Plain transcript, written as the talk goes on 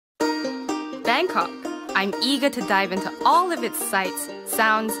Bangkok. I'm eager to dive into all of its sights,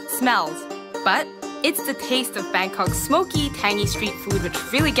 sounds, smells. But it's the taste of Bangkok's smoky, tangy street food which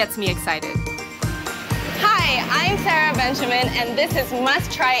really gets me excited. Hi, I'm Sarah Benjamin and this is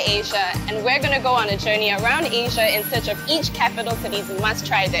Must Try Asia, and we're going to go on a journey around Asia in search of each capital city's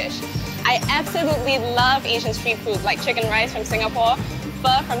must-try dish. I absolutely love Asian street food like chicken rice from Singapore,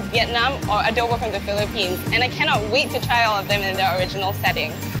 pho from Vietnam, or adobo from the Philippines, and I cannot wait to try all of them in their original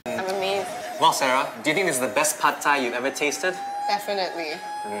setting. I'm amazed. Well, Sarah, do you think this is the best pad thai you've ever tasted? Definitely.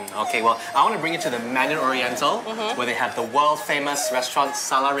 Okay, well, I want to bring you to the Mandarin Oriental, where they have the world-famous restaurant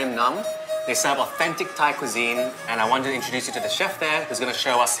Sala Rim Naam. They serve authentic Thai cuisine, and I want to introduce you to the chef there, who's going to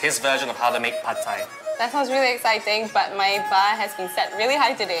show us his version of how to make pad thai. That sounds really exciting, but my bar has been set really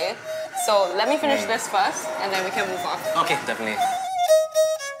high today. So let me finish this first, and then we can move on. Okay, definitely.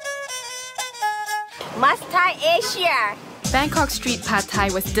 Must Try Asia. Bangkok street pad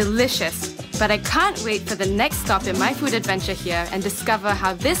thai was delicious, but I can't wait for the next stop in my food adventure here and discover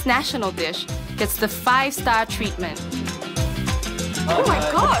how this national dish gets the 5-star treatment. Oh my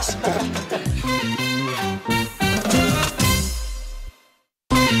gosh!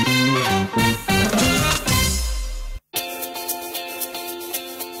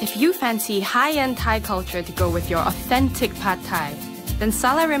 If you fancy high-end Thai culture to go with your authentic pad thai, then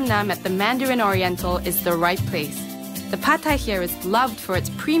Sala Rim Naam at the Mandarin Oriental is the right place. The pad thai here is loved for its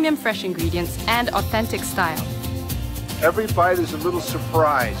premium fresh ingredients and authentic style. Every bite is a little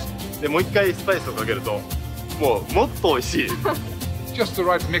surprise. でもう一回スパイスをかけると、もっと美味しい。Just the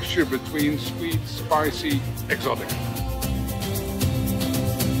right mixture between sweet, spicy, exotic.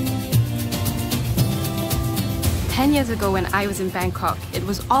 Ten years ago when I was in Bangkok, it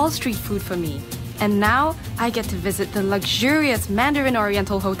was all street food for me. And now I get to visit the luxurious Mandarin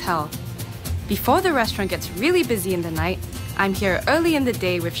Oriental Hotel. Before the restaurant gets really busy in the night, I'm here early in the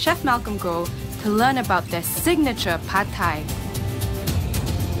day with Chef Malcolm Goh to learn about their signature pad thai.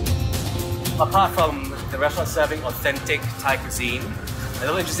 Apart from the restaurant serving authentic Thai cuisine, a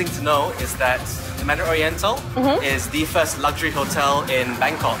little interesting to know is that the Mandarin Oriental is the first luxury hotel in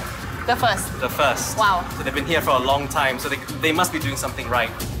Bangkok. The first. The first. Wow. So they've been here for a long time, so they must be doing something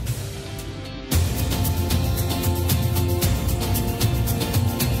right.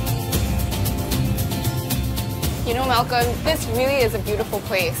 You know, Malcolm, this really is a beautiful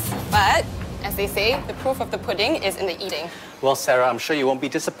place. But, as they say, the proof of the pudding is in the eating. Well, Sarah, I'm sure you won't be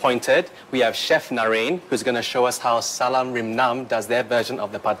disappointed. We have Chef Narain, who's going to show us how Sala Rim Naam does their version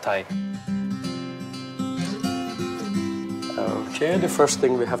of the pad thai. Okay, the first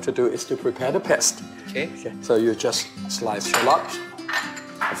thing we have to do is to prepare the paste. Okay. So you just slice shallots.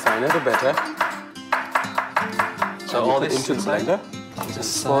 The finer the better. So all this into the blender.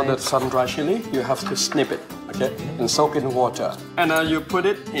 For the sun-dried chili, you have to snip it, okay, and soak in water. And then you put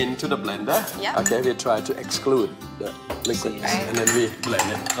it into the blender. Yeah. Okay, we try to exclude the liquid, and then we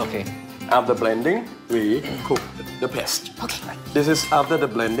blend it. Okay. After blending, we cook the paste. Okay. This is after the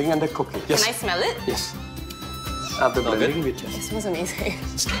blending and the cooking. Yes. Can I smell it? Yes. After blending, we just... It smells amazing.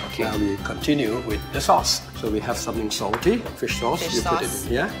 Okay. Now we continue with the sauce. So we have something salty, fish sauce. Fish you sauce. put it in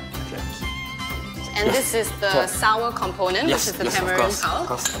here. Okay. And this is the sour component, which is the tamarind of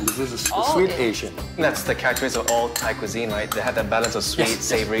course. pulp. And this is the sweet Asian. That's the characteristic of all Thai cuisine, right? They have that balance of sweet,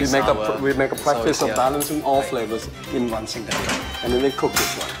 savory, we sour. We make a practice of yeah. balancing all flavors in one single thing. And then we cook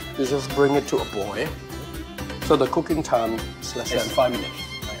this one. We just bring it to a boil. So the cooking time is less than 5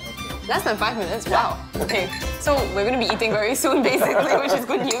 minutes. Less than 5 minutes? Wow. Okay. So we're going to be eating very soon, basically, which is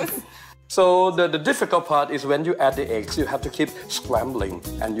good news. So the difficult part is when you add the eggs, you have to keep scrambling,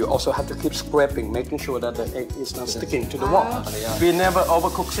 and you also have to keep scraping, making sure that the egg is not sticking to the wall. We never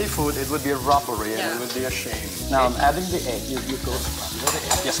overcook seafood, it would be a robbery and it would be a shame. Now I'm adding the egg, you go scramble the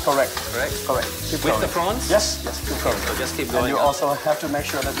egg. Yes, correct. Correct. Keep With going. the prawns? Yes, keep going. So just keep going. And you also have to make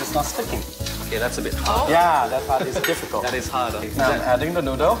sure that it's not sticking. Okay, that's a bit hard. Yeah, that part is difficult. That is hard. Now I'm adding the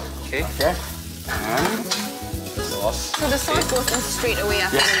noodle. Okay. And the sauce. So the sauce goes in straight away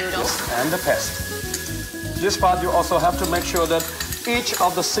after the noodles? Yes, and the paste. This part you also have to make sure that each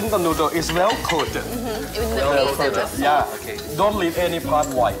of the single noodle is well coated. Well coated. Yeah. Okay. Don't leave any part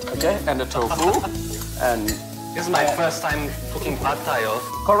white, okay? And the tofu. And this is my first time cooking pad thai.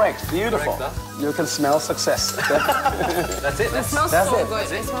 Correct. Beautiful. Correct, you can smell success. That's it. It smells so good.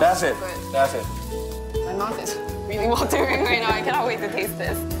 That's it. That's it. My mouth is really watering right now. I cannot wait to taste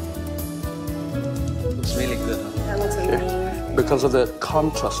this. It's really good. That looks amazing. Because of the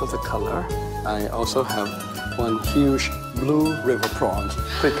contrast of the color, I also have one huge blue river prawns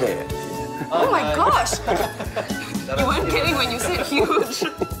prepared. Oh my gosh! You weren't kidding when you said huge.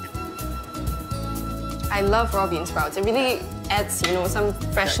 I love raw bean sprouts. It really adds, you know, some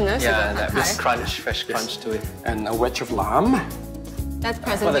freshness to the Yeah, pad that thai. this crunch, fresh crunch to it. And a wedge of lamb. That is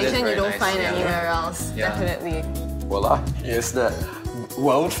presentation you very don't nice, find yeah. anywhere else, Yeah. definitely. Voila, here's the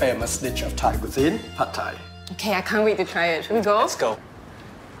world famous dish of Thai cuisine, Pad Thai. Okay, I can't wait to try it. Should we go? Let's go.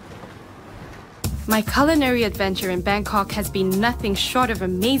 My culinary adventure in Bangkok has been nothing short of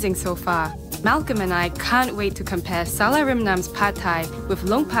amazing so far. Malcolm and I can't wait to compare Sala Rim Naam's Pad Thai with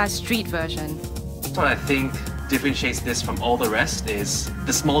Long Pa's street version. What I think differentiates this from all the rest is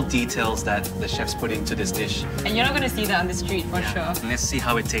the small details that the chefs put into this dish. And you're not going to see that on the street for sure. Let's see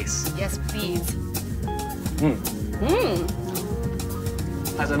how it tastes. Yes, please.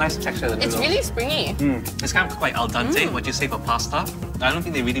 Has a nice texture. The It's noodles. really springy. It's kind of quite al dente, what you say for pasta. I don't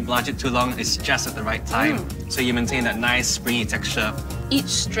think they really blanch it too long. It's just at the right time. So you maintain that nice springy texture. Each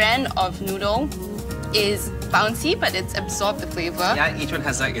strand of noodle is bouncy, but it's absorbed the flavor. Yeah, each one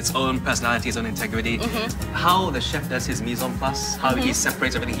has like its own personality, its own integrity. How the chef does his mise en place, how he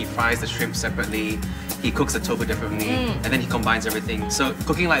separates everything. He fries the shrimp separately, he cooks the tofu differently, and then he combines everything. So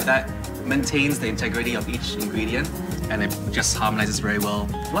cooking like that maintains the integrity of each ingredient, and it just harmonizes very well.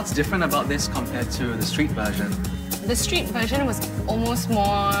 What's different about this compared to the street version? The street version was almost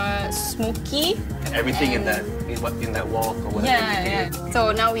more smoky. Everything in that wok or whatever. Yeah.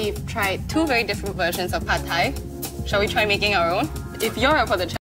 So now we've tried two very different versions of Pad Thai. Shall we try making our own? If you're up for the challenge,